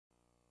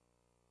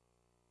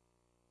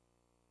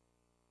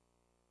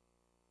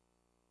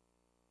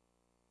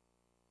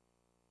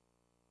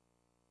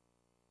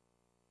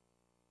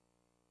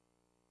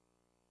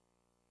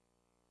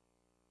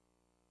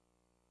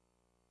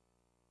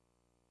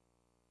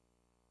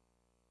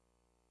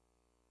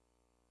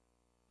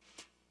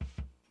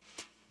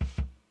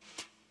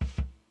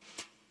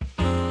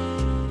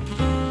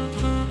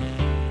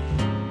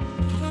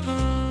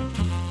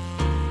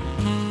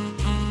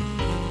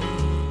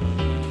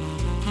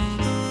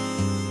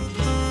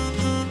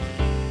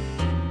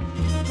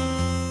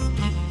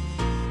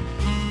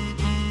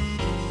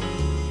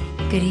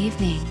Good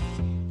evening.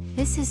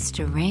 This is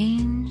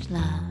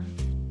StrangeLove,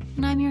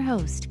 and I'm your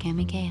host,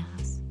 Cami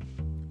Kaos.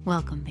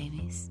 Welcome,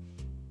 babies.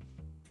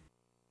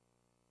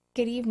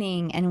 Good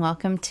evening, and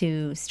welcome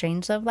to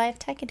StrangeLove Live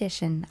Tech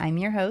Edition. I'm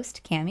your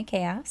host, Cami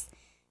Kaos,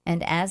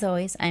 and as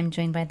always, I'm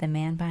joined by the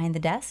man behind the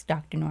desk,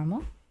 Dr.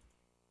 Normal.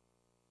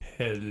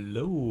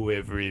 Hello,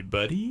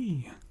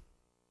 everybody.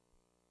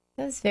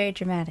 That was very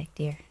dramatic,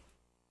 dear.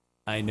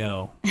 I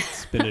know.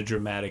 It's been a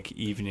dramatic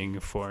evening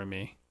for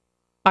me.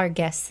 Our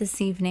guests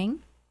this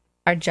evening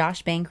are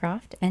Josh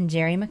Bancroft and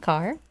Jerry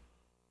Makare.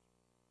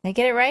 Did I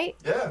get it right?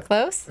 Yeah.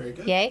 Close? Very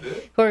good. Yay.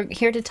 Good. Who are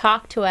here to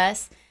talk to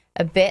us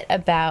a bit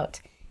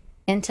about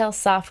Intel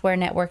Software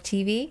Network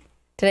TV.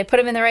 Did I put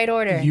them in the right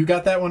order? You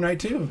got that one right,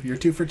 too. You're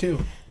 2 for 2.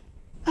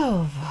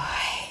 Oh,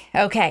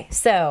 boy. Okay,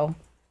 so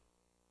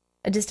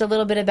just a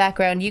little bit of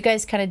background. You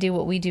guys kind of do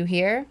what we do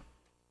here,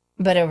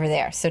 but over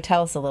there. So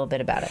tell us a little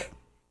bit about it.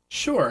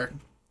 Sure.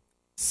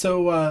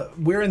 So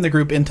we're in the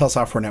group Intel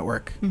Software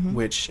Network,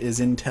 which is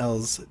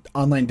Intel's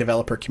online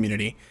developer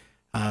community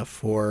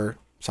for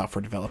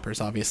software developers,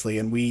 obviously.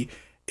 And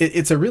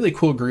it's a really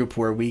cool group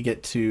where we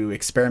get to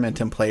experiment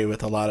and play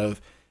with a lot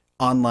of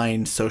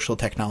online social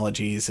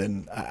technologies.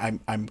 And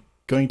I'm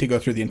going to go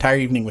through the entire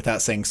evening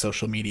without saying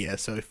social media.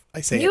 So if I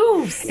say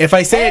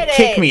it,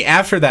 kick me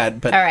after that.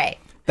 But all right,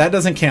 that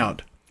doesn't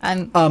count.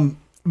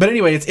 But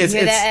anyway, it's you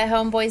hear that at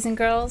home, boys and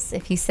girls?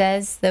 If he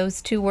says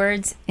those two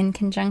words in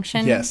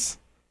conjunction, yes,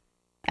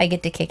 I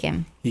get to kick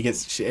him. He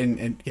gets,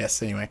 and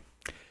yes, anyway.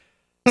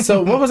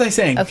 So what was I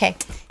saying? Okay,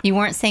 you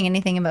weren't saying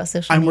anything about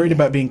social I'm media. worried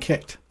about being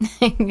kicked.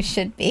 You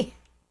should be.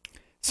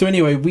 So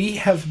anyway, we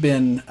have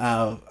been,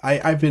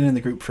 I've been in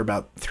the group for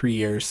about 3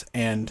 years,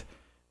 and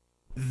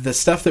the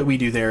stuff that we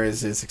do there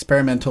is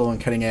experimental and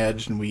cutting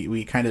edge, and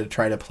we kind of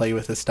try to play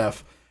with this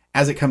stuff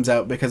as it comes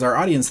out, because our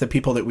audience, the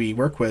people that we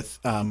work with,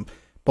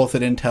 both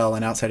at Intel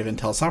and outside of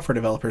Intel, software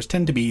developers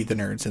tend to be the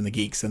nerds and the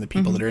geeks and the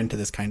people that are into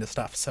this kind of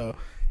stuff. So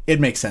it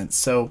makes sense.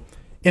 So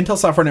Intel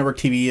Software Network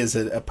TV is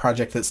a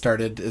project that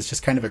started as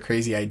just kind of a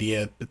crazy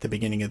idea at the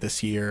beginning of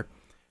this year,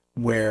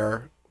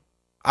 where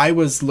I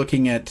was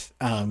looking at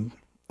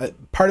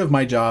part of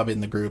my job in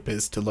the group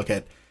is to look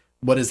at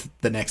what is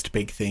the next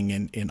big thing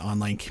in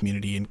online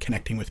community and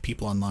connecting with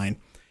people online.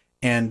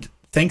 And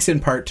thanks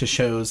in part to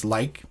shows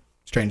like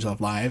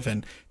StrangeLove Live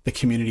and the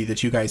community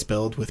that you guys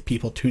build with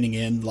people tuning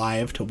in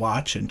live to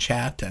watch and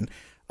chat, and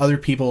other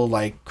people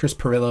like Chris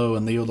Perillo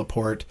and Leo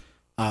Laporte.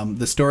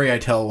 The story I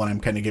tell when I'm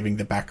kind of giving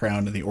the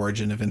background and the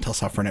origin of Intel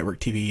Software Network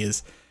TV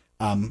is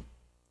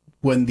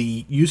when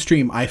the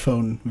Ustream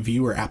iPhone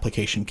viewer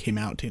application came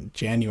out in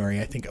January,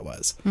 I think it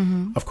was.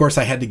 Of course,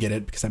 I had to get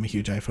it because I'm a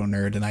huge iPhone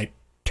nerd, and I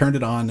turned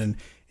it on and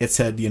it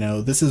said,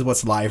 this is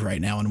what's live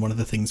right now. And one of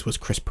the things was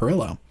Chris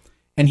Perillo.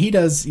 And he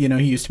does, he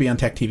used to be on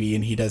Tech TV,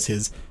 and he does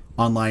his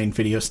online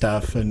video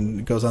stuff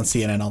and goes on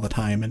CNN all the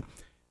time. And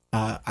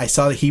I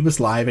saw that he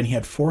was live, and he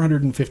had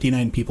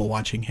 459 people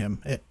watching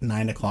him at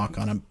 9 o'clock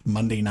on a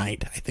Monday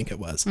night, I think it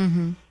was.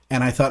 And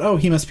I thought, oh,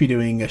 he must be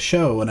doing a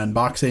show, an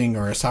unboxing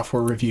or a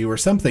software review or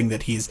something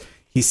that he's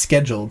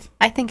scheduled.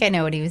 I think I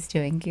know what he was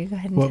doing. You go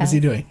ahead and What was he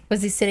doing?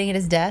 Was he sitting at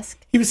his desk?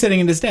 He was sitting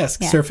at his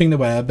desk, surfing the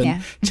web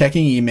and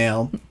checking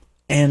email.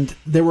 And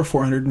there were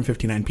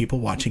 459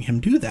 people watching him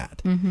do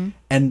that.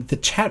 And the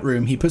chat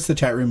room, he puts the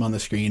chat room on the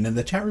screen, and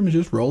the chat room is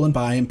just rolling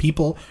by, and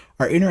people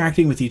are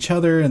interacting with each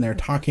other, and they're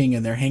talking,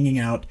 and they're hanging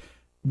out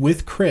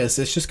with Chris.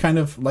 It's just kind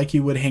of like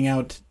you would hang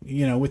out,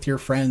 with your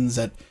friends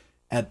at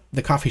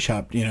the coffee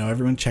shop,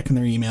 everyone checking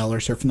their email or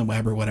surfing the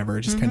web or whatever,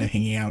 just kind of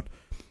hanging out.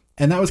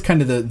 And that was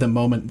kind of the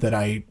moment that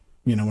I,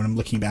 when I'm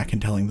looking back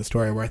and telling the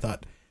story, where I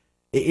thought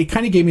it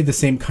kind of gave me the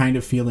same kind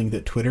of feeling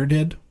that Twitter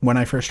did when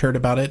I first heard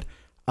about it.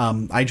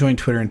 I joined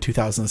Twitter in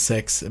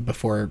 2006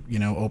 before,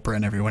 Oprah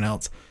and everyone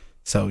else.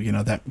 So,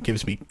 that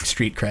gives me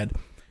street cred.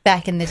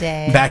 Back in the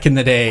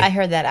day. I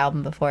heard that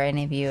album before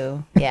any of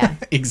you. Yeah.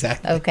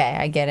 Exactly. Okay,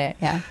 I get it.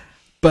 Yeah.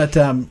 But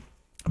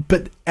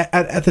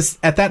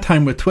at that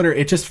time with Twitter,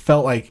 it just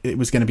felt like it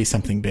was going to be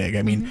something big.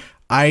 I mean,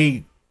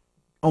 I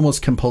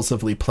almost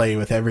compulsively play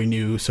with every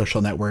new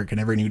social network and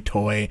every new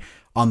toy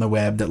on the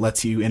web that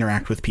lets you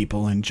interact with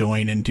people and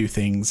join and do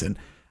things, and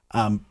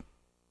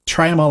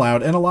try them all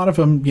out. And a lot of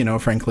them,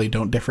 frankly,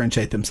 don't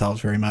differentiate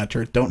themselves very much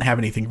or don't have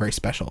anything very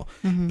special.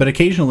 But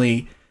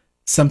occasionally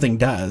something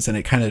does, and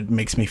it kind of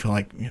makes me feel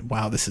like,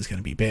 wow, this is going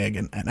to be big.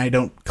 And I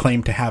don't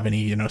claim to have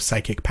any,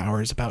 psychic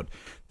powers about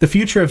the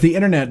future of the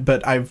internet,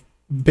 but I've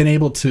been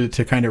able to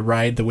kind of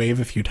ride the wave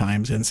a few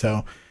times. And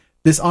so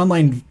this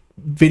online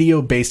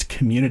video-based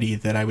community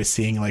that I was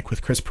seeing, like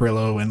with Chris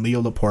Perillo and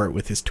Leo Laporte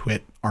with his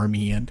Twit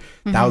army and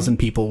 1,000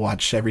 people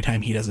watch every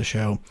time he does a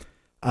show,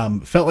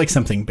 felt like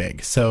something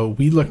big. So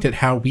we looked at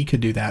how we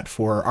could do that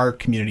for our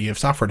community of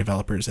software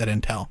developers at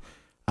Intel.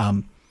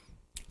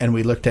 And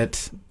we looked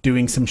at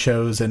doing some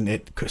shows, and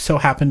it so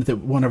happened that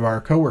one of our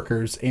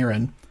coworkers,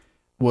 Aaron,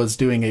 was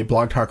doing a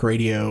Blog Talk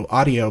Radio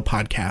audio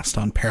podcast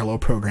on parallel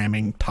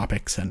programming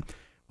topics and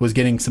was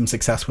getting some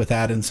success with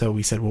that. And so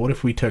we said, well, what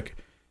if we took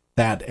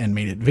that and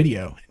made it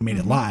video and made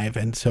it live?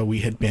 And so we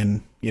had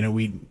been,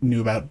 we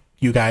knew about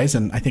you guys,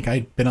 and I think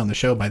I'd been on the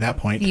show by that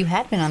point. You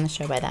had been on the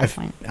show by that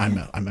point.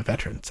 I'm a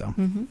veteran, so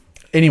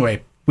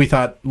anyway, we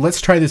thought let's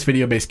try this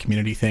video-based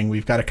community thing.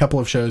 We've got a couple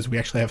of shows. We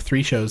actually have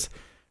 3 shows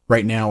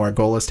right now. Our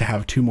goal is to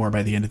have 2 more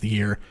by the end of the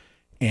year,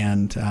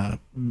 and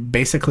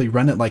basically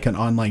run it like an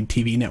online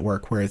TV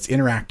network where it's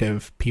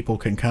interactive. People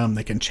can come,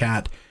 they can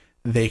chat,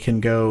 they can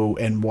go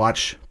and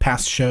watch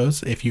past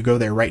shows. If you go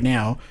there right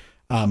now,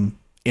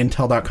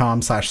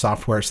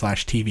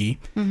 intel.com/software/TV,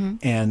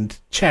 and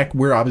check,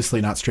 we're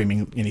obviously not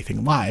streaming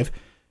anything live,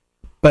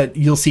 but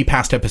you'll see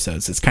past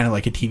episodes. It's kind of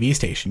like a TV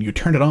station. You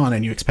turn it on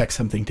and you expect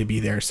something to be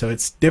there. So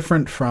it's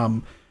different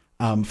from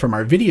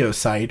our video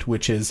site,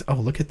 which is, oh,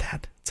 look at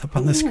that. It's up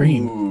on the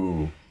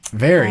screen.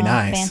 Very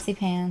nice. Fancy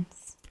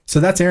pants. So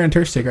that's Aaron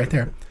Turstig right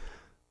there.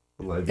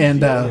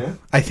 And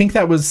I think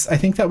that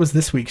was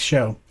this week's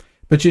show.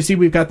 But you see,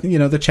 we've got,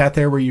 the chat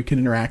there where you can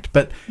interact.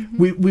 But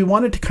we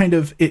wanted to kind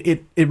of,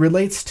 it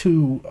relates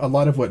to a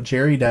lot of what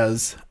Jerry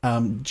does.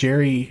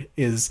 Jerry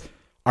is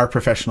our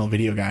professional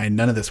video guy, and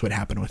none of this would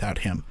happen without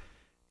him.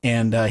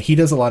 And he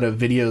does a lot of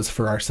videos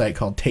for our site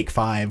called Take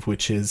 5,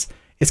 which is,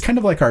 it's kind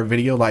of like our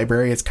video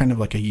library. It's kind of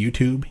like a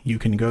YouTube. You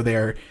can go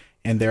there,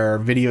 and there are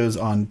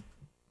videos on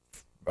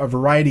a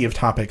variety of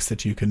topics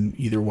that you can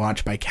either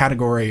watch by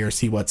category or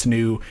see what's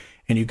new.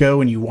 And you go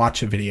and you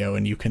watch a video,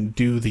 and you can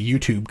do the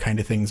YouTube kind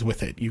of things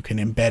with it. You can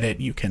embed it.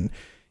 You can,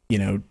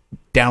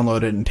 download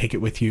it and take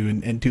it with you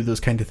and do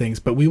those kind of things.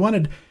 But we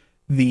wanted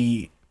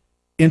the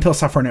Intel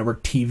Software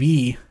Network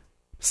TV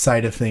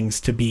side of things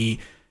to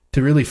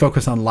really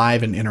focus on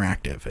live and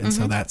interactive. And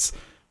so that's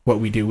what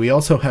we do. We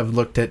also have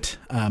looked at,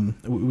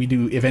 we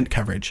do event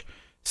coverage.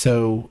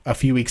 So a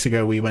few weeks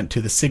ago, we went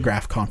to the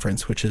SIGGRAPH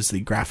conference, which is the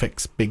big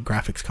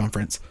graphics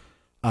conference.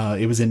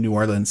 It was in New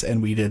Orleans,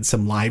 and we did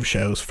some live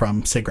shows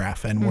from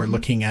SIGGRAPH, and we're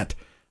looking at,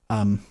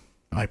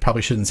 I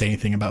probably shouldn't say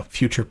anything about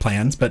future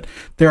plans, but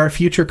there are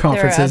future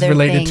conferences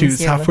related to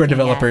software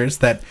developers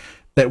that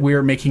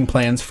we're making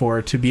plans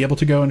for, to be able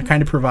to go and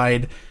kind of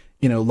provide,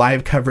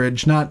 live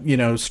coverage, not,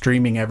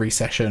 streaming every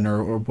session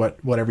or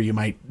whatever you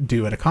might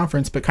do at a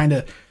conference, but kind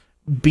of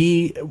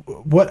be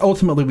what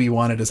ultimately we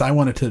wanted is, I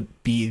wanted to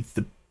be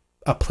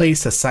a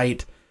place, a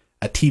site,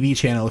 a TV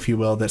channel, if you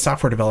will, that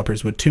software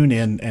developers would tune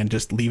in and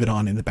just leave it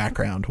on in the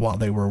background while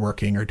they were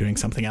working or doing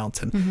something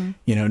else, and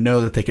know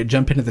that they could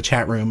jump into the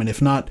chat room, and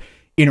if not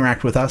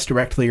interact with us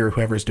directly or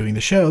whoever's doing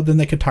the show, then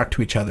they could talk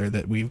to each other,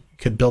 that we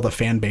could build a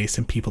fan base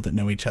and people that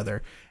know each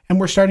other. And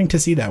we're starting to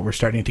see that. We're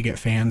starting to get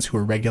fans who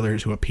are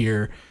regulars, who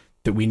appear,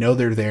 that we know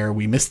they're there,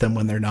 we miss them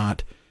when they're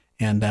not,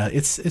 and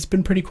it's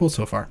been pretty cool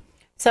so far.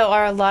 So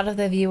are a lot of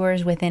the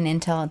viewers within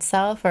Intel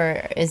itself,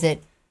 or is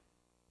it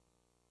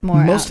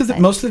more most outside?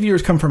 Most of the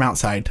viewers come from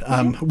outside.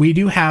 We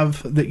do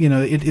have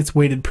it's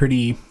weighted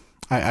pretty,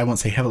 I won't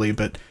say heavily,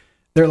 but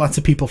there are lots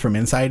of people from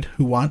inside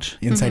who watch,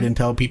 inside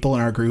Intel people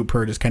in our group who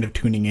are just kind of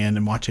tuning in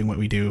and watching what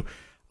we do,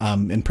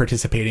 and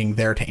participating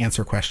there to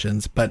answer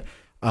questions. But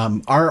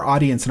our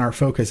audience and our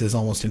focus is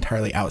almost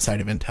entirely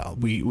outside of Intel.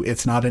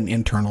 It's not an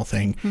internal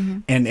thing,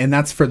 and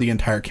that's for the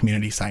entire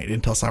community site.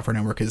 Intel Software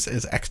Network is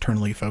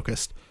externally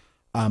focused.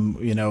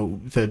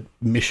 The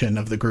mission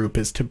of the group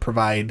is to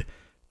provide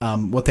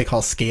what they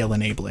call scale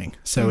enabling.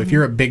 So if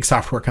you're a big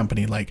software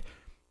company like,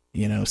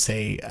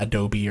 say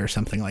Adobe or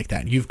something like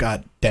that, you've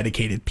got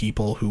dedicated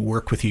people who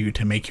work with you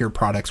to make your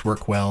products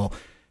work well,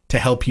 to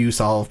help you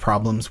solve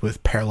problems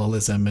with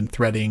parallelism and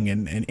threading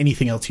and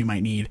anything else you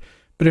might need.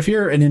 But if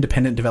you're an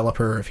independent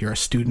developer, if you're a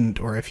student,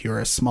 or if you're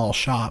a small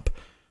shop,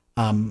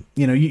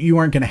 you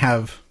aren't going to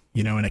have,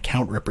 an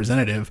account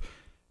representative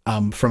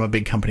from a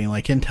big company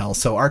like Intel.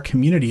 So our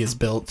community is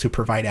built to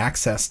provide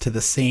access to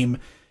the same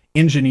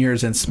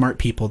engineers and smart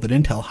people that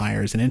Intel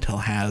hires and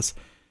Intel has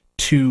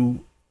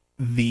to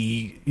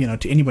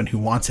to anyone who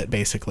wants it,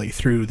 basically,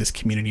 through this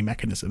community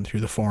mechanism, through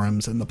the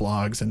forums and the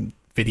blogs and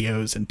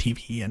videos and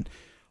TV and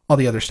all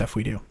the other stuff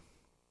we do.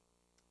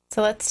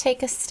 So let's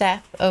take a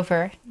step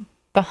over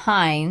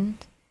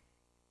behind.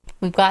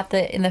 We've got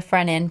in the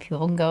front end,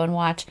 people can go and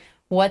watch.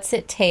 What's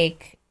it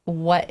take?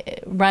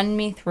 Run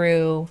me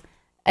through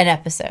an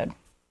episode.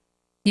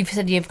 You've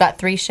said you've got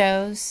 3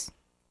 shows.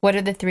 What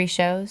are the 3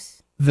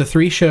 shows? The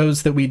 3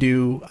 shows that we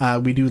do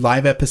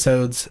live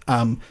episodes.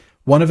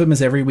 One of them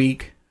is every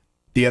week.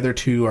 The other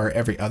 2 are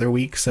every other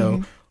week.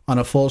 So on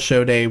a full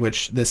show day,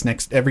 which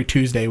every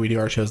Tuesday we do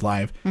our shows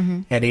live.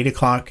 At 8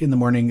 o'clock in the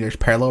morning, there's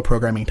Parallel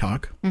Programming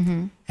Talk.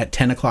 At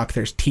 10 o'clock,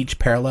 there's Teach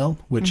Parallel,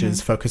 which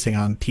is focusing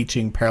on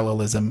teaching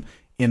parallelism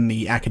in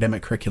the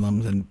academic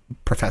curriculums and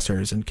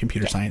professors and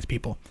computer science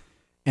people.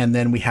 And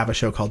then we have a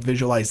show called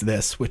Visualize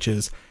This, which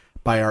is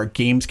by our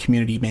games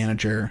community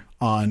manager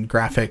on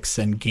graphics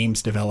and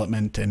games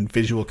development and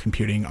visual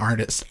computing,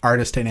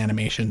 artist and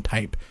animation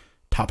type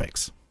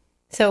topics.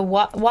 So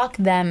walk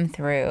them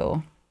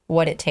through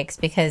what it takes,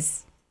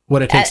 because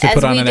what it takes to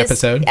put on an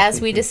episode.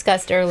 As we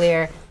discussed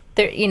earlier,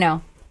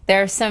 there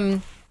are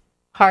some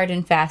hard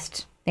and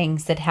fast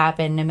things that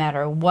happen no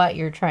matter what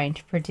you're trying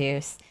to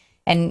produce.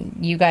 And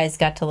you guys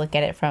got to look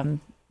at it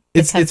from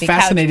It's comfy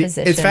couch fascinating.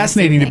 position It's this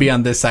fascinating to be evening.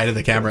 on this side of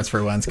the cameras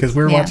for once, because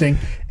we're Yeah. watching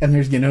and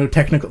there's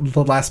technical,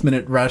 the last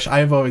minute rush.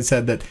 I've always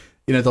said that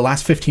the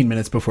last 15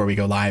 minutes before we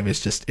go live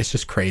is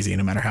just crazy,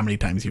 no matter how many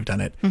times you've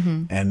done it.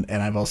 Mm-hmm. And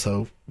I've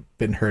also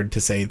been heard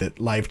to say that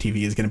live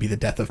TV is going to be the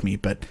death of me,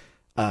 but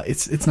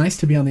it's nice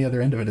to be on the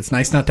other end of it. It's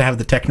nice not to have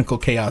the technical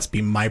chaos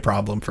be my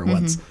problem for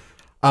once.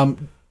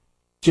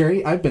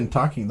 Jerry, I've been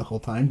talking the whole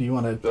time. Do you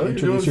want to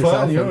introduce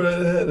yourself?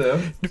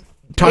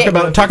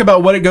 Talk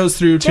about what it goes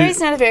through to.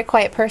 Jerry's not a very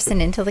quiet person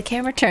until the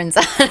camera turns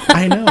on.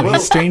 I know,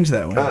 he's strange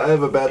that way. I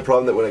have a bad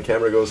problem that when a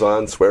camera goes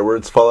on, swear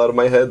words fall out of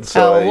my head.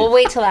 So we'll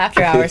wait till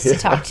after hours to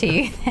talk to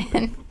you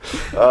then.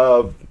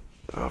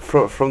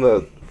 From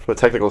a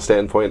technical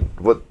standpoint,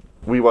 what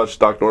we watched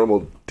Doc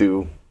Normal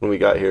do when we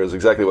got here is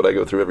exactly what I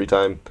go through every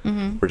time.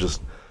 Mm-hmm. We're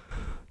just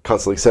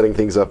constantly setting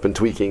things up and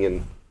tweaking,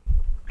 and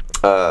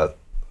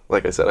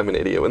like I said, I'm an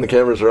idiot. When the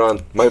cameras are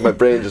on, my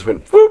brain just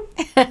went whoop.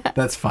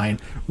 That's fine.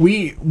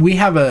 We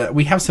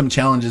have some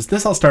challenges.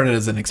 This all started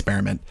as an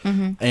experiment,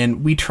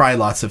 and we try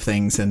lots of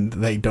things, and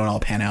they don't all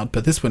pan out.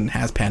 But this one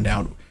has panned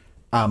out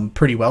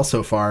pretty well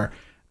so far.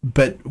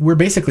 But we're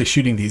basically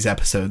shooting these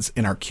episodes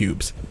in our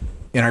cube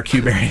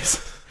areas,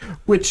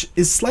 which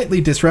is slightly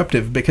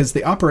disruptive because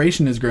the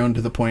operation has grown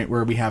to the point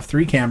where we have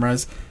 3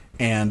 cameras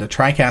and a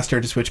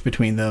TriCaster to switch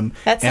between them.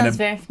 That and sounds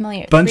very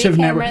familiar. Bunch 3 of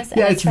network. cameras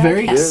Yeah, and a it's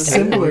very TriCaster.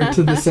 similar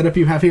to the setup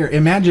you have here.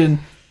 Imagine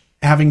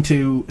having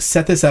to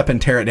set this up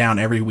and tear it down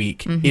every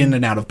week in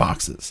and out of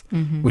boxes,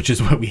 which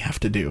is what we have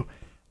to do.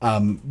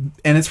 And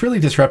it's really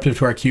disruptive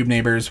to our cube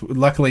neighbors.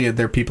 Luckily,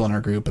 they're people in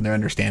our group and they're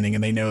understanding,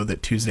 and they know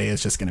that Tuesday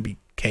is just going to be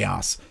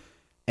chaos.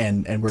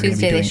 And we're going to be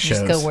Tuesday doing they should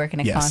shows. just go work in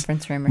a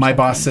conference room or My something.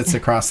 boss sits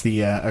across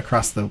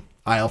the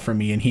aisle from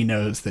me, and he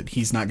knows that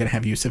he's not going to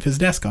have use of his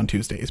desk on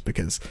Tuesdays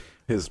because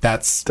His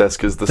that's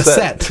desk is the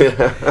set.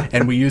 set.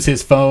 And we use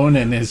his phone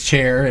and his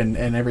chair and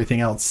everything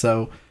else.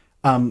 So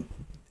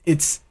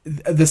it's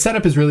the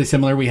setup is really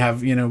similar. We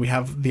have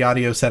the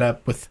audio set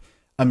up with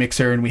a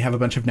mixer, and we have a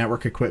bunch of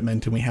network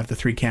equipment, and we have the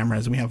 3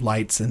 cameras, and we have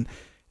lights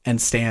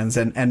and stands,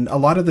 and a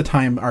lot of the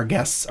time our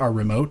guests are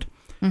remote.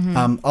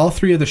 All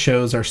 3 of the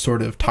shows are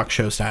sort of talk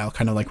show style,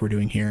 kind of like we're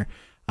doing here,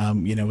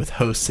 with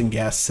hosts and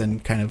guests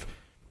and kind of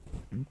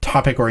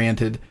topic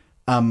oriented.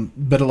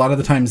 But a lot of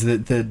the times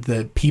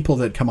the people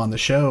that come on the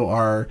show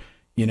are,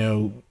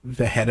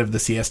 the head of the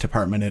CS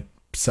department at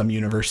some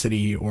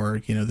university,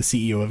 or, the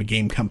CEO of a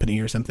game company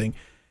or something.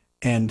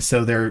 And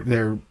so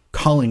they're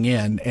calling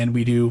in, and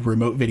we do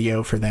remote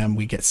video for them.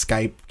 We get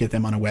Skype, get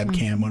them on a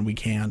webcam when we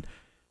can.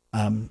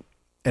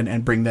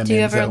 And bring them in. Do you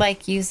ever So,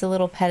 use the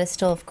little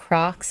pedestal of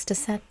Crocs to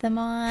set them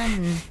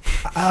on?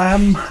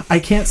 I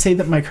can't say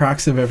that my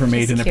Crocs have ever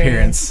made an Just curious.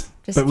 appearance,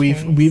 Just but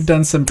curious. we've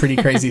done some pretty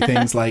crazy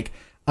things. Like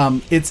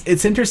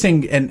it's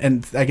interesting,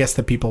 and I guess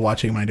the people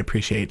watching might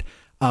appreciate.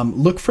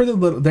 Look for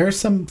there are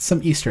some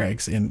Easter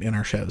eggs in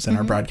our shows and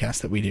our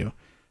broadcasts that we do.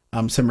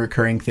 Some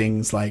recurring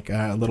things like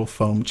little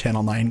foam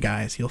Channel 9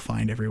 guys you'll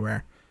find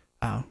everywhere.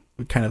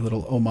 Kind of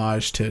little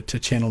homage to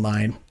Channel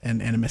 9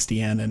 and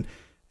MSDN,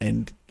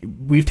 and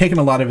we've taken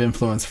a lot of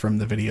influence from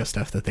the video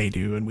stuff that they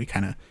do, and we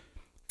kind of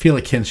feel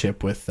a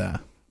kinship with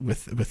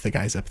the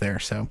guys up there.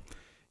 So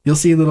you'll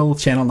see little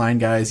Channel 9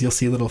 guys, you'll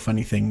see little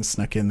funny things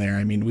snuck in there.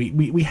 I mean,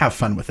 we have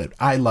fun with it.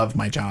 I love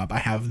my job. I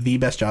have the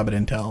best job at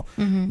Intel,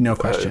 no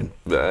question.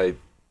 I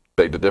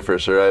beg to differ,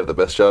 sir. I have the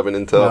best job in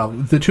Intel. Well,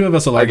 the 2 of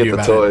us will I argue get the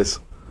about toys.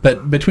 it.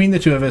 But between the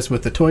 2 of us,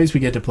 with the toys we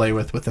get to play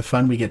with the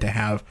fun we get to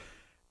have,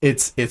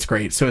 it's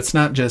great. So it's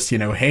not just,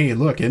 hey,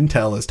 look,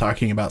 Intel is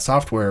talking about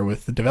software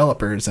with the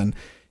developers, and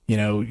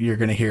you're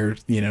going to hear,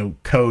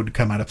 code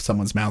come out of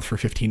someone's mouth for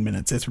 15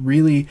 minutes. It's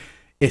really,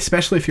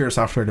 especially if you're a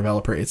software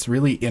developer, it's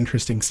really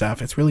interesting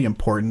stuff. It's really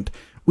important.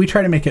 We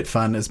try to make it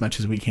fun as much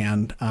as we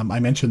can.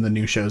 I mentioned the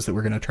new shows that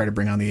we're going to try to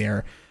bring on the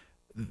air.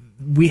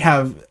 We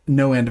have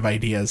no end of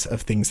ideas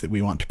of things that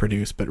we want to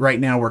produce, but right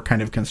now we're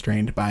kind of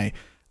constrained by,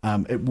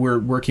 we're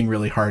working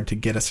really hard to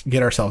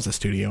get ourselves a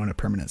studio and a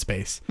permanent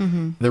space.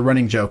 The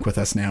running joke with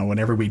us now,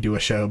 whenever we do a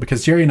show,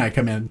 because Jerry and I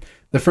come in,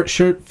 the first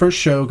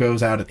show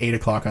goes out at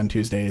 8:00 on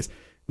Tuesdays.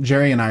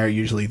 Jerry and I are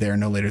usually there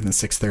no later than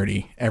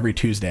 6:30 every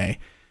Tuesday,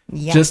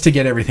 just to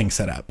get everything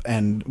set up,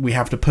 and we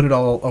have to put it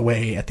all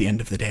away at the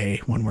end of the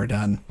day when we're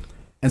done.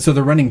 And so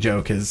the running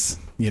joke is,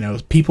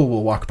 people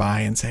will walk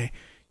by and say,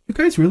 "You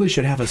guys really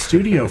should have a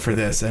studio for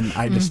this," and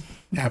I just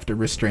have to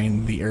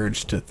restrain the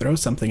urge to throw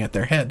something at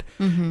their head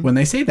when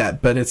they say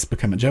that. But it's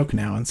become a joke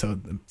now, and so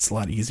it's a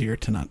lot easier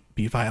to not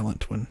be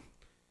violent when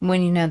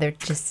they're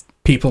just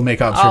people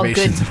make all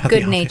observations about the office.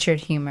 good-natured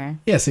humor.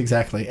 Yes,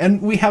 exactly.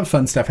 And we have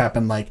fun stuff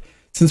happen. Like,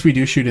 since we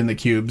do shoot in the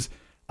cubes,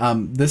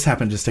 this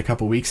happened just a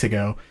couple weeks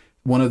ago.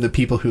 One of the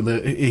people who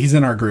he's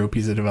in our group,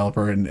 he's a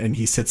developer, and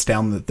he sits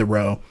down the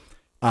row.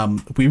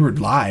 We were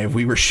live.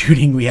 We were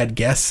shooting. We had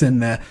guests in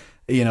the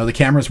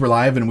cameras were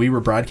live, and we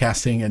were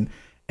broadcasting and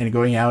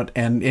going out,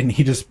 and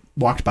he just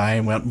walked by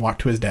and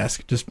walked to his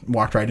desk, just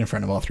walked right in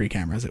front of all 3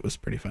 cameras. It was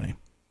pretty funny.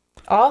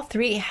 All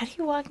 3? How do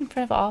you walk in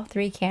front of all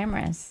 3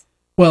 cameras?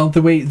 Well,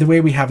 the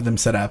way we have them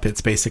set up, it's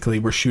basically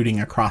we're shooting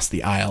across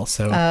the aisle.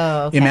 So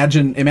Okay.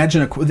 imagine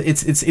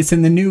it's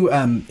in the new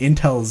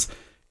Intel's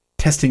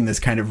testing this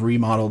kind of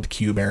remodeled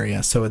cube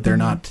area. So they're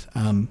not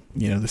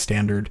the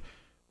standard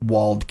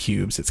walled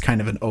cubes. It's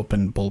kind of an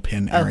open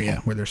bullpen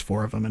area where there's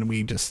 4 of them, and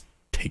we just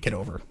take it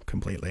over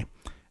completely.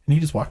 And he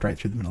just walked right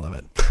through the middle of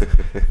it.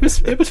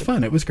 It was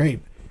fun. It was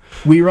great.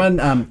 We run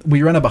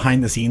a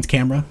behind the scenes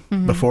camera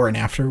before and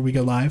after we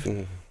go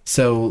live.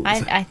 So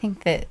I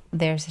think that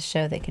there's a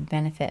show that could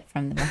benefit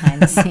from the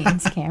behind the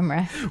scenes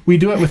camera. we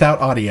do it without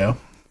audio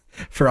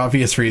for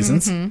obvious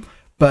reasons.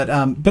 But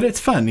it's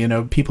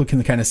fun. People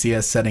can kind of see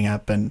us setting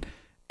up and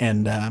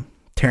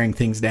tearing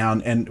things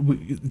down, and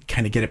we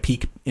kind of get a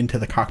peek into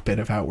the cockpit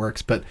of how it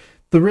works. But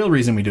the real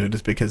reason we do it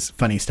is because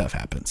funny stuff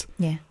happens.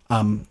 Yeah.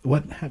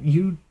 What have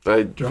you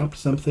dropped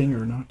something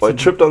or not? Well, I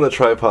tripped on the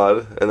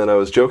tripod, and then I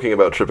was joking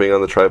about tripping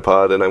on the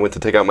tripod, and I went to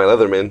take out my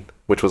Leatherman,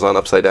 which was on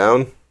upside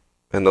down,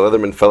 and the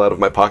Leatherman fell out of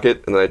my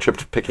pocket, and then I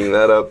tripped picking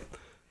that up.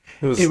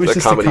 It was just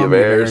a comedy of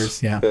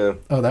errors. Yeah.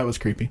 Oh, that was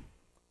creepy.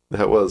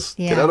 That was.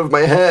 Yeah. Get out of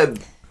my head.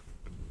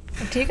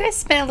 Do you guys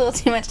spend a little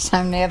too much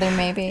time together,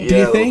 maybe? Do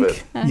Yeah, you a little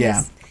think? bit.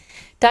 Yeah.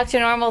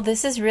 Dr. Normal,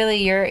 this is really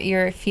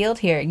your field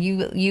here.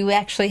 You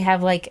actually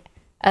have like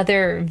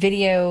other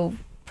video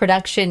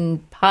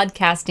production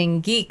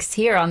podcasting geeks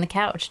here on the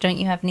couch. Don't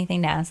you have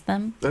anything to ask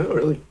them? No,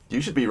 really. You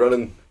should be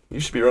running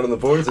the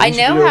boards. I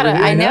know how to.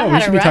 I know we how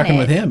should to be run talking it.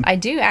 with him. I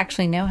do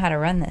actually know how to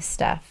run this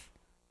stuff.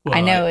 Well,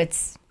 I know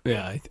it's.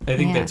 Yeah, I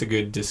think Yeah. that's a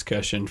good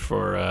discussion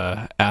for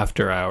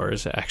after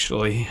hours,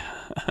 actually,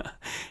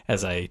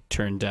 as I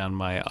turn down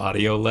my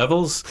audio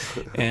levels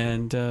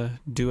and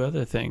do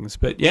other things.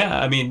 But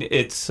yeah, I mean,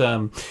 it's.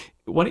 Why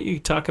don't you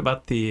talk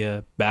about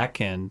the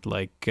back end?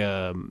 Like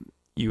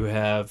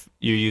you're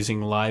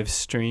using live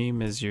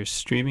stream as your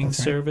streaming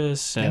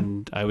service,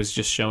 and I was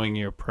just showing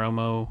your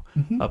promo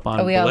up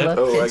on we all Blip. looked.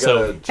 Oh, I got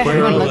So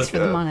Everyone look looks for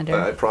the monitor.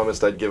 I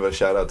promised I'd give a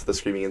shout out to the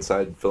Screaming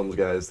Inside Films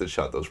guys that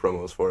shot those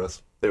promos for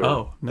us. They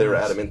were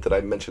nice. adamant that I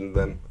mentioned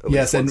them. At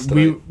Yes, least and once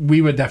tonight.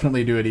 we would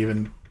definitely do it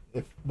even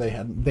if they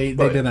hadn't. They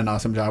Right. did an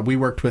awesome job. We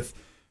worked with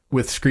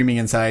Screaming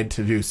Inside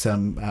to do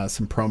some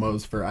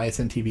promos for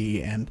ISN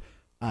TV and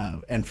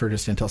for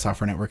just Intel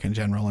Software Network in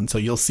general. And so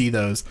you'll see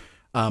those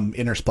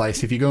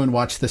interspliced. If you go and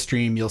watch the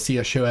stream, you'll see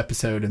a show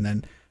episode and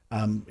then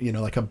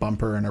like a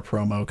bumper and a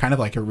promo, kind of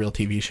like a real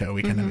TV show.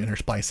 We kind of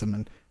intersplice them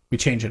and we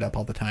change it up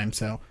all the time.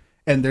 So,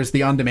 and there's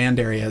the on-demand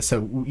area.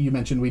 So you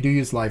mentioned we do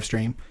use live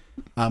stream,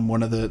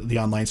 one of the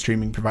online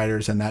streaming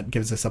providers, and that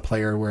gives us a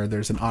player where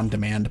there's an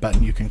on-demand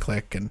button you can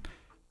click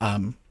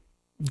and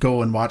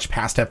go and watch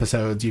past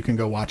episodes. You can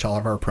go watch all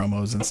of our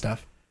promos and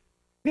stuff.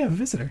 We have a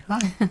visitor.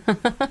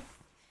 Hi.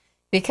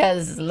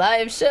 Because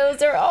live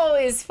shows are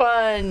always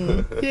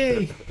fun.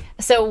 Yay.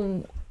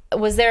 So,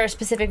 was there a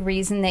specific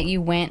reason that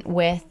you went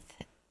with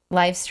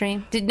live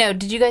stream?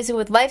 Did you guys go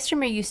with live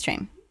stream or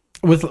Ustream?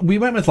 We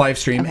went with live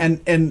stream,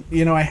 and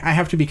I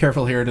have to be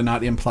careful here to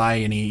not imply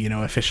any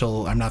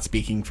official. I'm not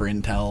speaking for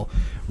Intel.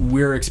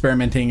 We're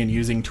experimenting and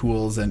using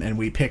tools, and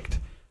we picked.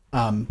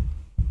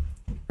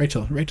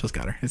 Rachel's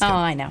got her. It's Oh,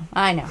 good.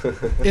 I know.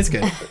 It's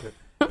good.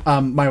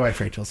 My wife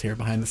Rachel's here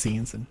behind the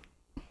scenes, and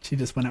she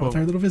just went out with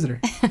our little visitor.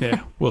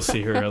 Yeah, we'll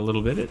see her a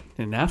little bit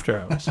in after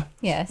hours.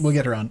 Yes. We'll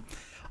get her on.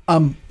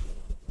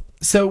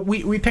 So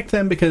we picked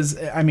them because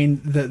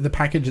the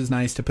package is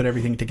nice to put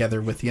everything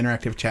together with the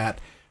interactive chat,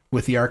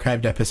 with the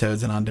archived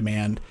episodes and on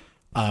demand.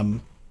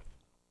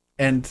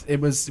 And it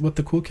was what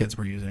the cool kids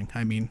were using.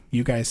 I mean,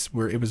 you guys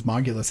it was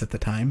Mogulus at the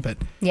time, but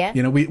Yeah.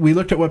 we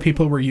looked at what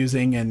people were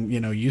using, and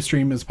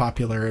Ustream is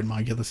popular and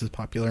Mogulus is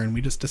popular, and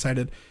we just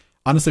decided,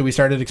 honestly, we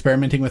started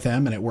experimenting with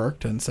them and it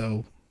worked, and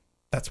so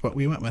that's what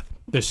we went with.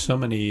 There's so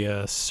many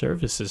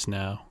services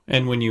now,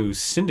 and when you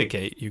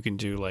syndicate, you can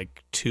do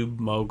like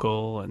Tube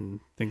Mogul and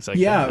things like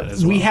that.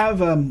 As we well.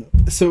 have.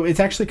 So it's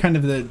actually kind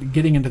of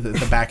getting into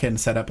the back end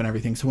setup and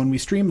everything. So when we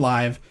stream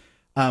live,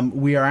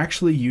 we are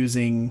actually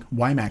using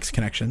WiMAX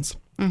connections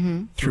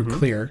through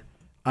Clear,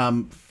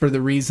 for the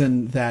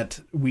reason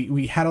that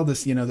we had all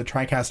this, the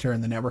TriCaster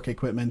and the network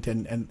equipment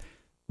and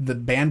the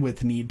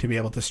bandwidth need to be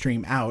able to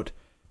stream out.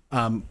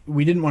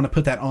 We didn't want to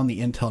put that on the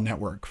Intel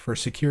network for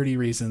security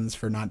reasons,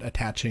 for not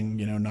attaching,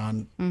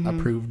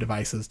 non-approved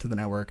devices to the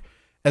network,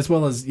 as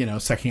well as,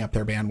 sucking up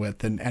their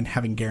bandwidth and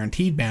having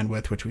guaranteed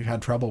bandwidth, which we've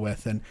had trouble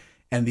with.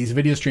 And these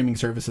video streaming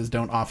services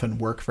don't often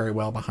work very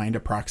well behind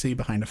a proxy,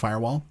 behind a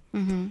firewall,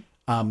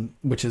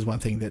 which is one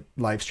thing that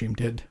Livestream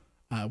did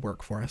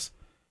work for us.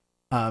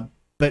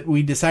 But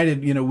we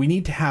decided, we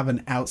need to have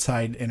an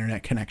outside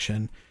internet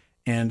connection.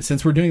 And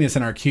since we're doing this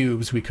in our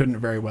cubes, we couldn't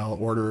very well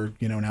order,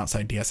 an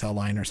outside DSL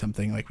line or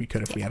something like we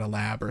could if we had a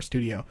lab or a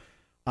studio.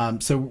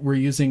 So we're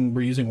using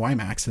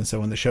WiMAX. And so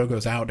when the show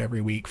goes out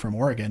every week from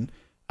Oregon,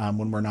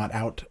 when we're not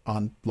out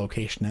on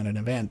location at an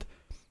event,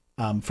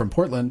 from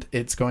Portland,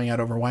 it's going out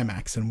over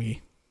WiMAX, and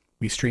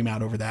we stream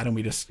out over that, and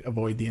we just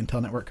avoid the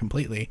Intel network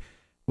completely,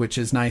 which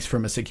is nice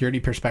from a security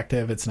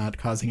perspective. It's not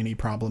causing any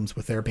problems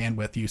with their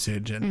bandwidth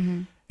usage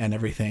and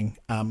everything.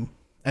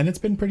 And it's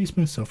been pretty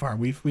smooth so far.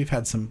 We've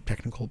had some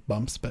technical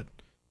bumps, but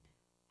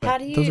How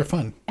do you, those are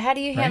fun. How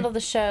do you handle the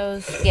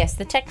shows? Yes,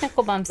 the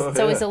technical bumps, it's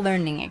always a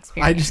learning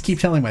experience. I just keep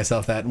telling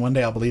myself that, and one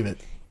day I'll believe it.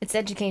 It's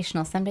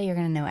educational. Someday you're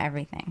going to know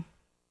everything.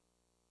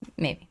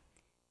 Maybe.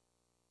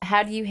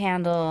 How do you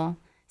handle...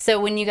 So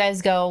when you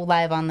guys go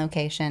live on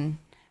location,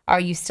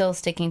 are you still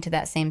sticking to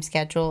that same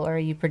schedule, or are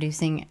you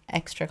producing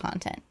extra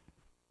content?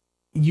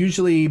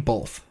 Usually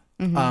both.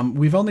 Mm-hmm.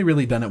 We've only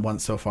really done it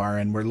once so far,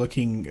 and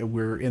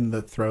we're in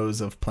the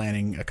throes of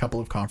planning a couple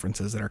of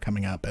conferences that are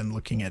coming up and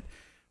looking at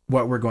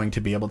what we're going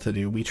to be able to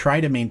do. We try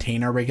to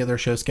maintain our regular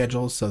show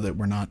schedules so that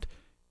we're not,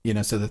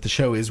 so that the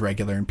show is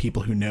regular, and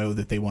people who know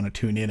that they want to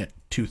tune in at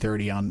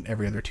 2:30 on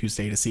every other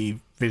Tuesday to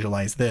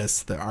visualize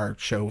our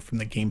show from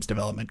the games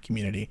development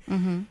community,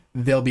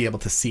 they'll be able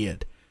to see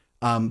it.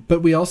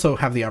 But we also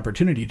have the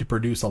opportunity to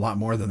produce a lot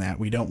more than that.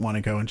 We don't want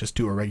to go and just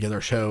do a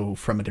regular show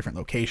from a different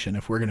location.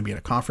 If we're going to be at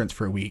a conference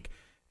for a week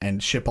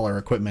and ship all our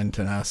equipment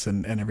and us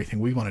and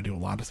everything, we want to do a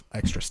lot of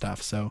extra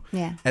stuff. So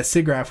at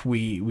SIGGRAPH,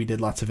 we did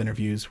lots of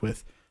interviews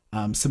with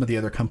some of the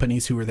other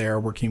companies who were there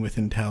working with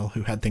Intel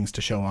who had things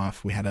to show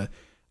off. We had a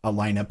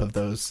lineup of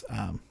those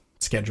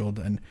scheduled,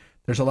 and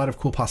there's a lot of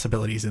cool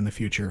possibilities in the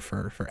future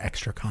for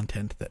extra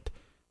content that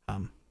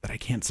I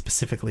can't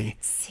specifically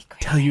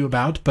tell you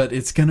about, but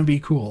it's gonna be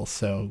cool.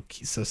 So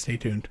stay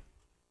tuned.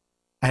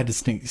 I had to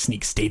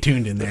sneak "stay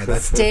tuned" in there.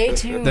 Stay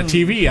tuned. The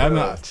TV.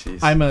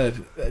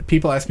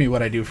 People ask me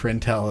what I do for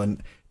Intel,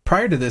 and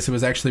prior to this, it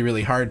was actually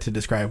really hard to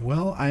describe.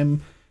 Well,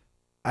 I'm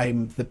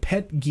the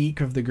pet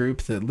geek of the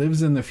group that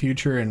lives in the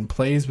future and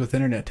plays with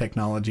internet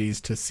technologies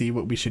to see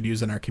what we should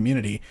use in our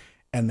community.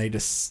 And they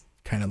just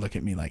kind of look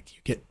at me like,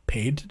 you get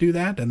paid to do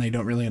that? And they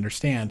don't really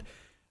understand.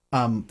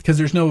 Because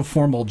there's no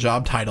formal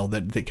job title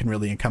that can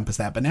really encompass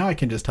that. But now I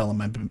can just tell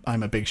them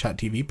I'm a big shot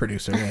TV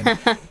producer,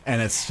 and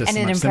it's just and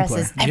it much simpler.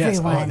 impresses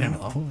everyone.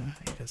 Yes.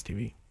 He does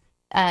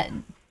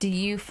TV. Do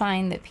you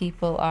find that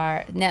people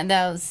are...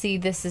 Now, see,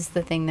 this is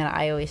the thing that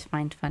I always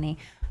find funny.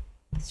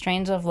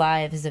 StrangeLove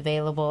Live is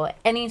available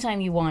anytime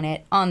you want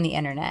it on the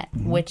internet,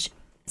 which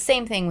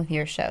same thing with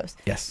your shows.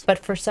 Yes. But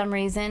for some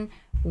reason,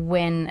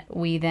 when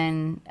we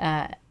then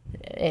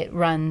it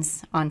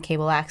runs on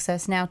cable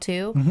access now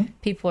too,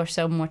 people are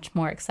so much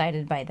more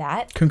excited by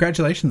that.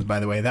 Congratulations, by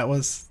the way. That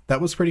was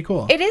pretty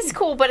cool. It is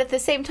cool, but at the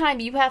same time,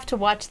 you have to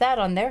watch that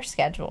on their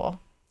schedule.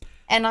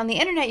 And on the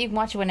internet, you can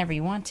watch it whenever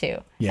you want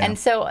to. Yeah. And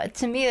so,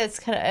 to me, that's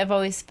kind of, I've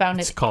always found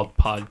It's called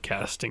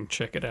podcasting.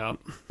 Check it out.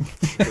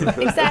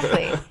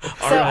 Exactly.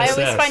 So I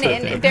always find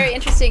it very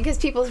interesting because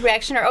people's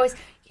reaction are always,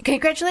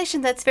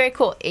 congratulations, that's very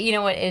cool. You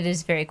know what? It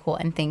is very cool,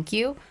 and thank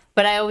you.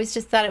 But I always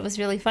just thought it was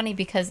really funny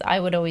because I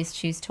would always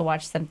choose to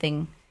watch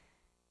something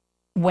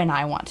when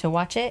I want to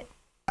watch it.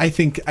 I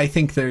think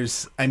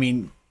there's,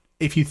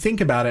 if you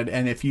think about it,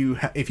 and if you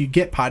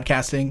get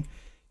podcasting,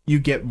 you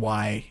get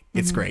why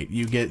it's great.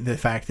 You get the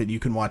fact that you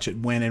can watch it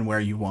when and where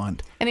you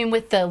want. I mean,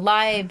 with the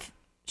live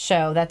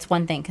show, that's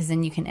one thing because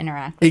then you can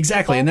interact with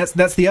exactly, people. and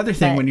that's the other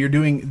thing when you're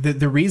doing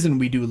the reason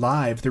we do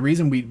live, the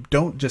reason we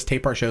don't just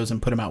tape our shows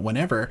and put them out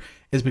whenever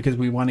is because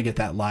we want to get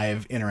that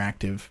live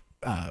interactive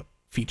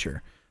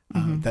feature.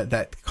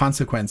 That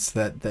consequence,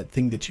 that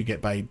thing that you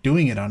get by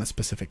doing it on a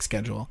specific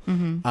schedule.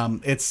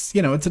 It's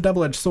it's a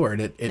double-edged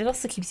sword. It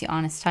also keeps you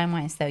honest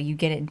time-wise, though. You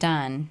get it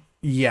done.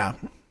 Yeah.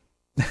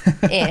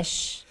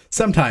 Ish.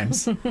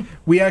 Sometimes.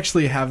 We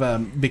actually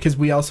have because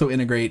we also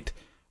integrate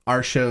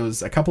our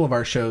shows. A couple of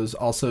our shows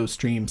also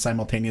stream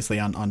simultaneously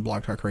on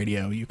Blog Talk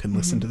Radio. You can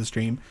listen to the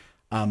stream.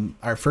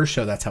 Our first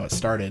show, that's how it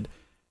started.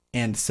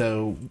 And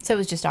so it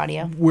was just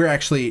audio. We're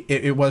actually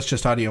it was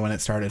just audio when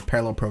it started,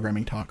 Parallel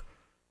Programming Talk.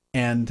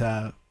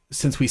 And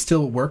since we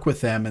still work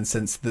with them, and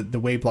since the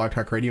way Blog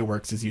Talk Radio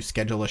works is you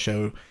schedule a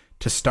show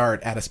to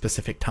start at a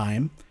specific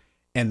time,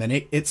 and then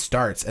it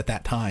starts at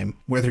that time,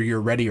 whether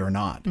you're ready or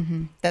not.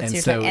 That's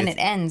your time. And it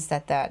ends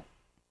at that.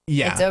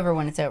 Yeah. It's over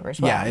when it's over as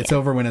well. Yeah, it's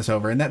over when it's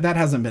over. And that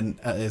hasn't been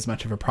as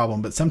much of a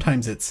problem. But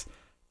sometimes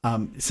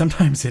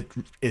sometimes it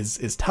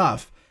is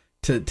tough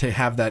to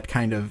have that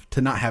kind of,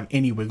 to not have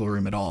any wiggle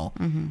room at all.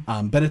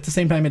 But at the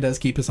same time, it does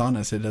keep us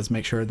honest. It does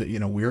make sure that,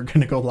 we're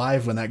going to go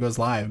live when that goes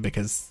live,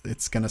 because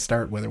it's going to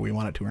start whether we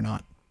want it to or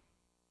not.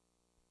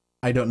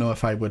 I don't know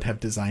if I would have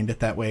designed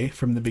it that way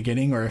from the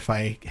beginning, or if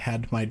I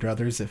had my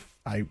druthers, if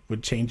I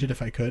would change it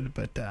if I could,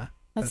 but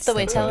that's the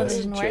way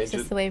television works.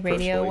 It's the way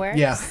radio works.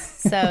 Yeah.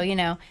 So, the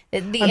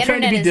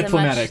internet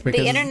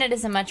the internet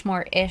is a much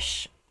more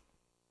ish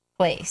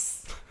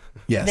place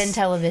than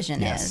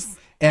television is.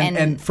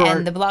 And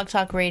the Blog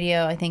Talk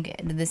Radio, I think,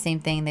 did the same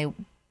thing. They,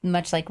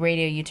 much like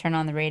radio, you turn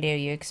on the radio,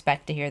 you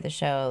expect to hear the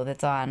show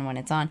that's on when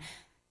it's on.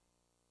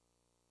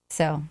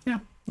 So,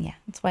 yeah,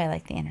 that's why I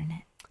like the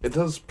internet. It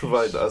does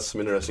provide us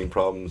some interesting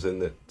problems in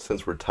that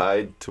since we're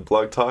tied to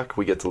Blog Talk,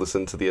 we get to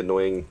listen to the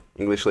annoying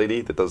English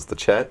lady that does the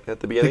chat at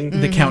the beginning.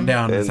 The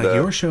countdown. It's like,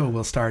 your show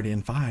will start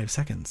in 5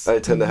 seconds. I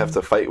tend to have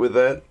to fight with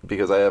that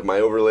because I have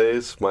my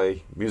overlays, my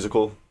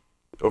musical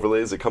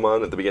overlays that come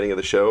on at the beginning of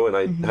the show, and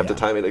I have to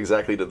time it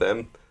exactly to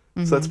them.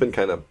 So that's been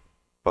kind of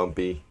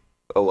bumpy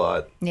a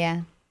lot.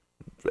 Yeah.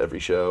 every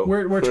show.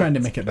 We're trying to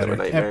make it Kind of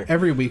better. a nightmare.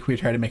 Every week we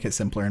try to make it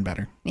simpler and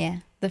better. Yeah.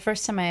 The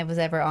first time I was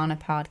ever on a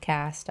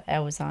podcast, I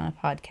was on a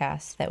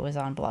podcast that was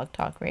on Blog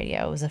Talk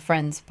Radio. It was a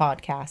friend's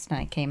podcast, and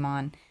I came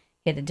on.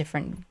 He had a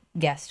different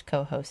guest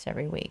co-host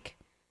every week,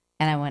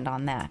 and I went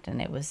on that,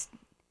 and it was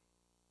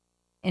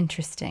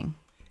interesting.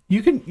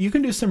 You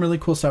can do some really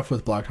cool stuff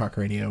with Blog Talk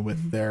Radio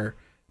with their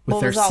Well,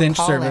 it was all Cinch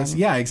call-in. service.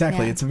 Yeah,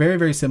 exactly. Yeah. It's very,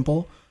 very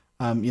simple.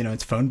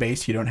 It's phone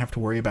based. You don't have to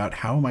worry about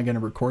how am I going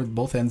to record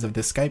both ends of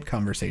this Skype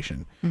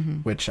conversation,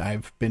 which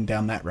I've been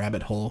down that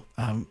rabbit hole.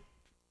 Want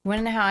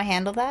to know how I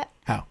handle that?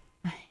 How?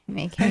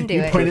 Make him do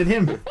You it. point at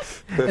him,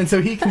 and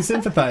so he can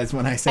sympathize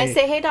when I say. I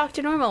say, hey,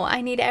 Dr. Normal,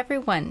 I need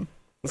everyone.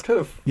 It's kind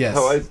of Yes.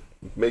 how I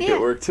make Yeah.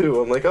 it work too.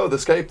 I'm like, oh, the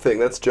Skype thing,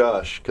 that's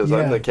Josh, because Yeah.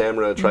 I'm the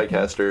camera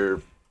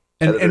TriCaster.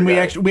 And we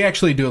editor guy. we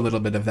actually do a little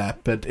bit of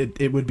that, but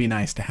it would be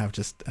nice to have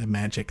just a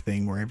magic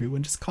thing where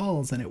everyone just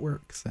calls and it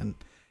works.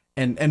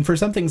 And for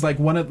some things like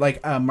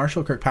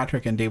Marshall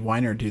Kirkpatrick and Dave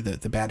Weiner do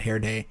the Bad Hair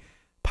Day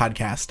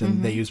podcast,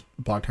 and they use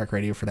Blog Talk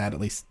Radio for that. At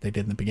least they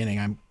did in the beginning.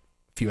 I'm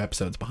a few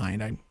episodes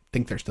behind. I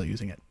think they're still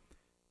using it,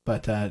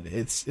 but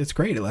it's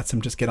great. It lets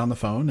them just get on the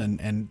phone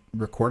and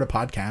record a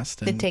podcast.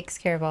 And It takes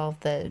care of all of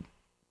the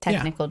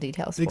technical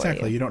details for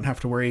exactly. you. You don't have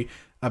to worry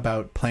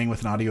about playing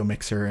with an audio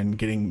mixer and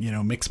getting,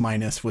 mix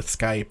minus with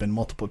Skype and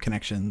multiple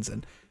connections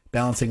and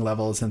balancing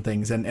levels and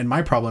things. And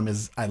my problem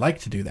is I like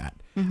to do that.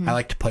 I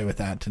like to play with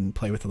that and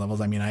play with the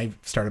levels. I mean, I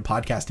started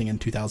podcasting in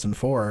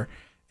 2004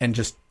 and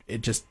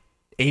it just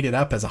ate it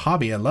up as a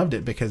hobby. I loved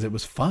it because it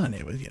was fun.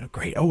 It was,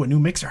 great. Oh, a new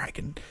mixer. I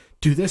can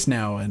do this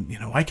now. And,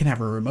 I can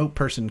have a remote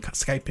person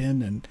Skype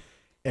in and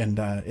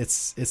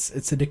it's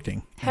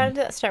addicting. How did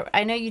that start?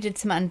 I know you did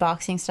some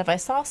unboxing stuff. I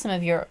saw some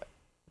of your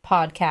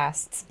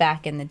podcasts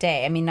back in the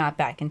day. I mean, not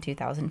back in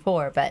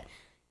 2004, but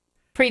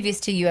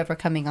previous to you ever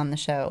coming on the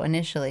show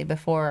initially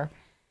before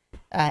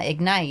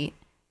Ignite.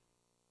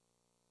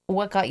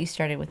 What got you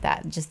started with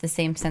that? Just the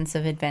same sense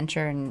of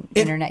adventure and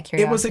internet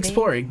curiosity? It was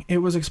exploring. It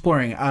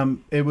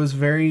was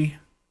very,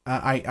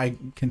 I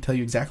can tell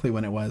you exactly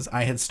when it was.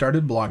 I had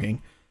started blogging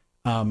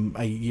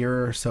a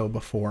year or so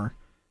before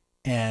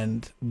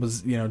and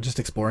was, just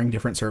exploring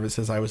different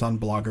services. I was on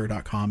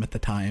blogger.com at the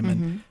time.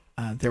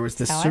 And there was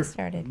this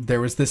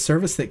there was this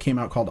service that came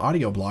out called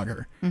Audio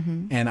Blogger.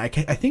 And I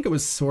think it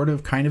was sort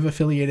of kind of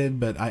affiliated,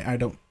 but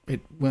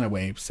it went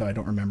away, so I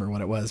don't remember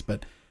what it was.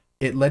 But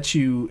it lets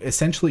you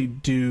essentially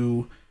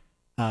do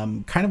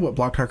kind of what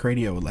Blog Talk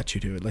Radio would let you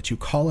do. It lets you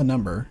call a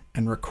number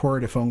and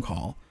record a phone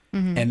call,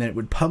 and then it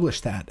would publish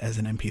that as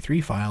an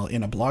MP3 file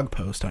in a blog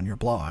post on your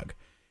blog.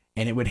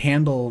 And it would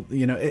handle,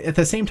 at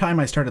the same time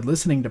I started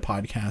listening to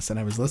podcasts, and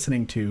I was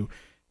listening to,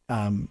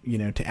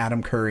 to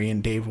Adam Curry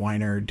and Dave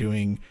Weiner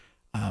doing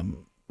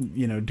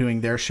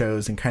their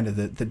shows and kind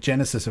of the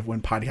genesis of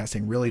when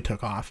podcasting really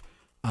took off.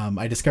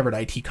 I discovered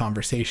IT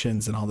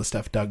Conversations and all the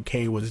stuff Doug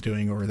Kay was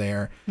doing over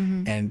there,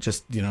 and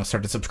just,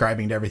 started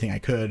subscribing to everything I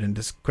could, and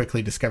just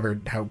quickly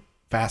discovered how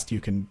fast you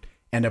can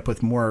end up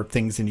with more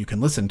things than you can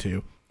listen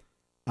to.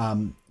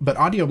 But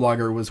Audio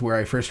Blogger was where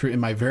I in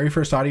my very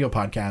first audio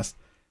podcast,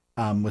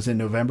 was in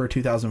November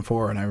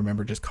 2004. And I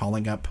remember just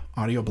calling up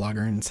Audio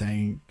Blogger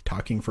and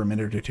talking for a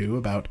minute or two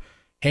about,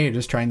 hey,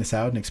 just trying this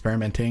out and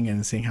experimenting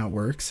and seeing how it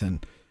works.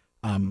 And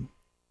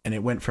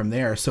it went from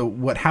there. So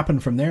what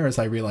happened from there is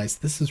I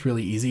realized this is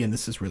really easy and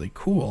this is really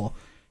cool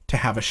to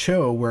have a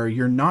show where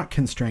you're not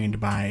constrained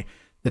by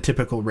the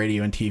typical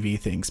radio and TV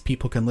things.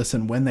 People can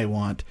listen when they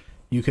want.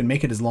 You can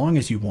make it as long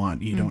as you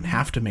want. You don't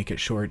have to make it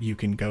short. You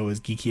can go as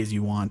geeky as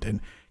you want. And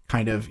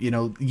kind of,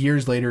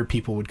 years later,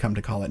 people would come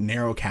to call it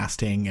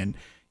narrowcasting, and,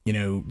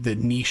 the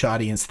niche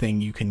audience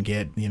thing you can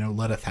get,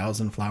 let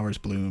 1,000 flowers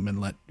bloom and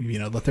let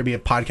there be a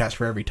podcast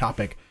for every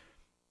topic.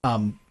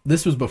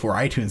 This was before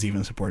iTunes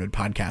even supported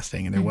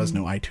podcasting, and there was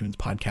no iTunes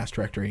podcast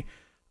directory.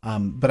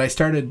 But I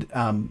started,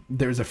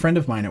 there was a friend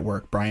of mine at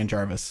work, Brian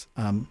Jarvis,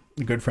 a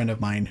good friend of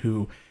mine,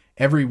 who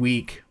every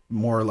week,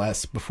 more or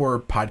less, before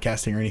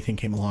podcasting or anything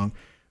came along,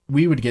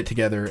 we would get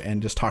together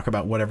and just talk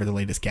about whatever the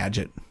latest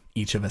gadget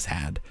each of us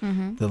had,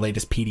 the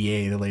latest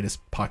PDA, the latest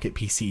Pocket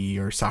PC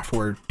or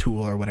software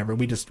tool or whatever.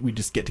 We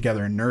just get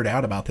together and nerd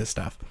out about this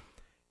stuff.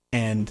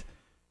 And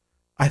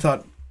I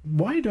thought,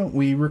 why don't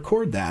we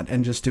record that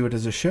and just do it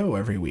as a show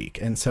every week?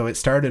 And so it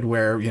started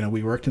where,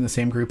 we worked in the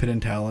same group at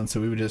Intel. And so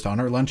we would just on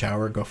our lunch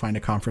hour, go find a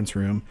conference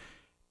room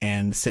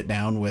and sit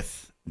down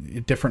with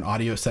different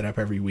audio setup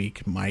every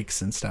week,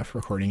 mics and stuff,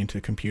 recording into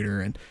a computer.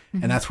 And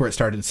that's where it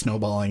started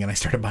snowballing, and I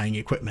started buying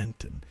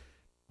equipment. And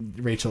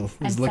Rachel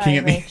is looking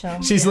at me.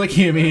 Rachel. She's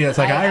looking at me. It's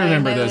like, I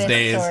remember know those this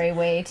days. story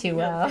way too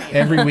well.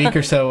 Every week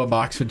or so, a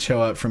box would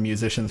show up from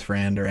Musician's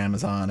Friend or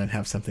Amazon and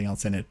have something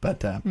else in it.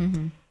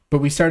 But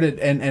we started,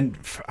 and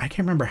I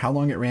can't remember how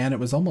long it ran. It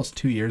was almost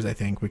 2 years, I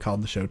think. We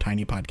called the show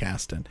Tiny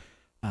Podcast, and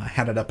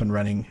had it up and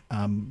running.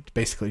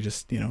 Basically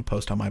just,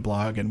 post on my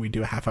blog, and we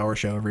do a half-hour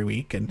show every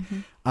week.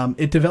 And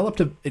it developed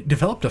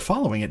a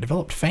following. It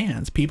developed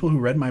fans, people who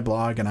read my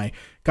blog, and I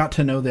got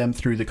to know them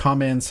through the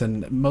comments,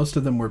 and most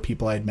of them were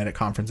people I had met at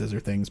conferences or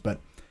things. But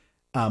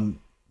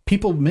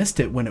people missed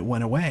it when it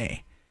went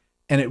away.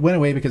 and it went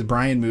away because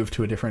Brian moved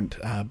to a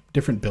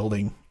different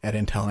building at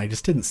Intel, and I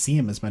just didn't see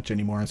him as much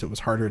anymore, so it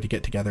was harder to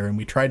get together. And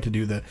we tried to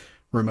do the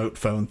remote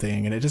phone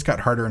thing, and it just got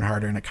harder and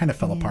harder, and it kind of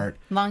fell apart.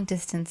 Long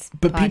distance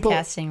But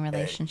podcasting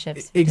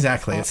relationships.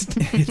 Exactly,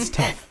 it's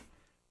tough.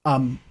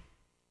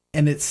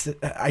 And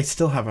I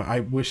still have I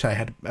wish I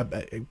had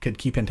could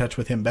keep in touch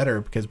with him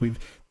better, because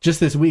just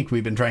this week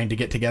we've been trying to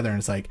get together, and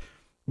it's like,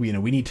 we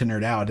need to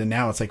nerd out, and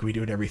now it's like we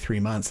do it every 3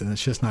 months, and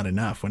it's just not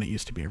enough when it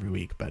used to be every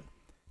week. But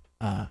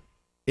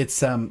it's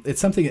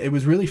something. It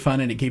was really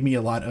fun, and it gave me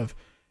a lot of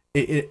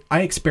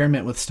I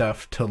experiment with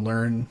stuff to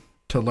learn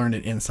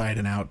it inside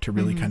and out, to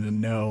really kind of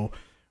know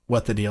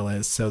what the deal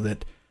is, so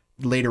that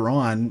later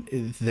on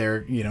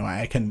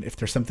I can, if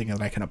there's something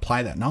that I can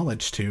apply that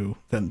knowledge to,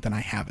 then I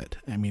have it.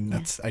 I mean,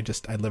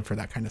 I live for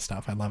that kind of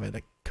stuff. I love it.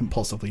 I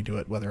compulsively do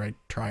it whether I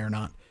try or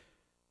not.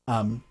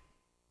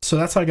 So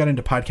that's how I got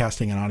into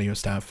podcasting and audio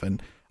stuff,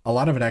 and a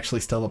lot of it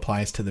actually still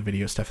applies to the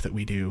video stuff that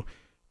we do.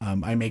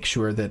 I make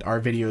sure that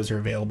our videos are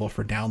available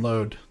for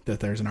download, that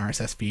there's an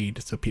RSS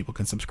feed so people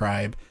can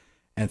subscribe,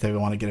 and if they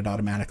want to get it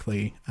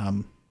automatically,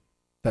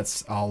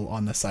 that's all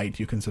on the site.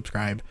 You can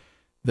subscribe.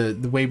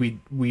 The way we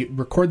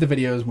record the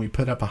videos, and we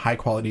put up a high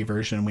quality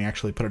version, we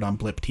actually put it on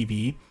Blip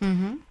TV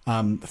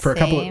for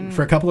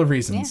a couple of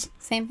reasons. Yeah,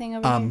 same thing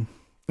over here.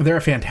 They're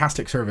a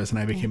fantastic service, and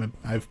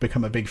I've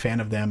become a big fan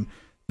of them.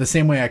 The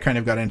same way I kind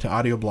of got into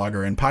Audio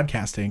Blogger and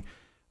podcasting,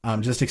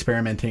 just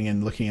experimenting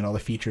and looking at all the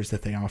features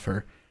that they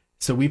offer.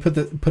 So we put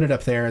it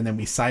up there, and then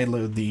we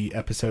sideload the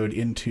episode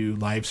into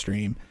live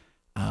stream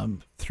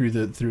through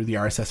the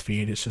RSS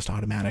feed. It's just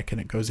automatic,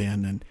 and it goes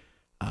in, and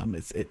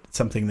it's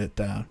something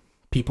that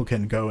people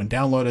can go and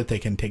download it. They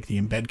can take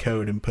the embed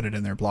code and put it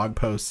in their blog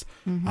posts.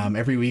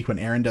 Every week when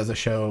Aaron does a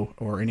show,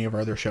 or any of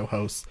our other show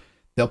hosts,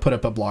 they'll put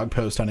up a blog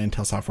post on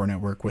Intel Software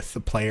Network with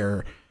the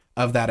player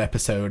of that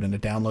episode and a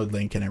download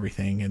link and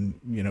everything.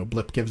 And,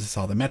 Blip gives us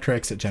all the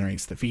metrics. It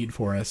generates the feed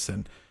for us.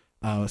 And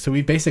so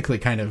we basically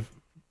kind of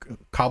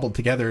cobbled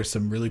together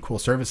some really cool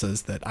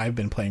services that I've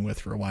been playing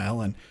with for a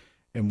while. And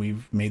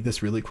we've made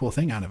this really cool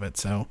thing out of it.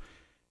 So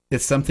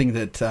it's something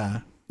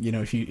that,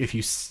 if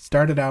you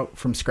started out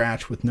from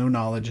scratch with no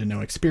knowledge and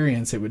no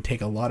experience, it would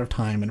take a lot of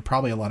time and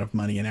probably a lot of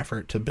money and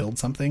effort to build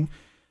something.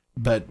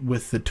 But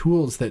with the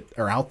tools that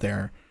are out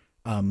there,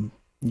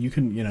 you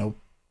can,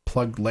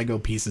 plug Lego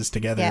pieces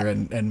together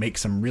and make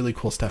some really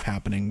cool stuff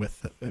happen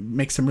with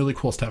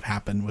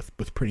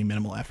pretty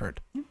minimal effort.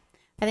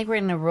 I think we're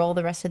going to roll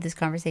the rest of this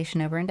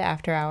conversation over into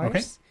after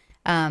hours.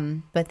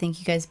 Okay. But thank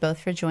you guys both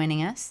for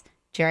joining us.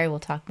 Jerry will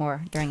talk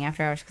more during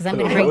after hours, because I'm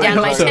going to bring down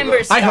my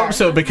timber star. I hope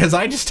so, because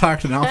I just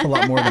talked an awful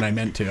lot more than I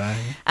meant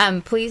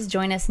to. Please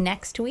join us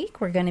next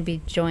week. We're going to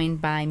be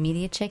joined by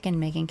Media Chick and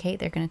Megan Kate.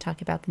 They're going to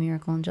talk about the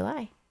Miracle in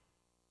July.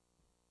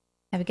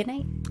 Have a good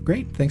night.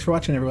 Great. Thanks for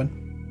watching,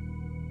 everyone.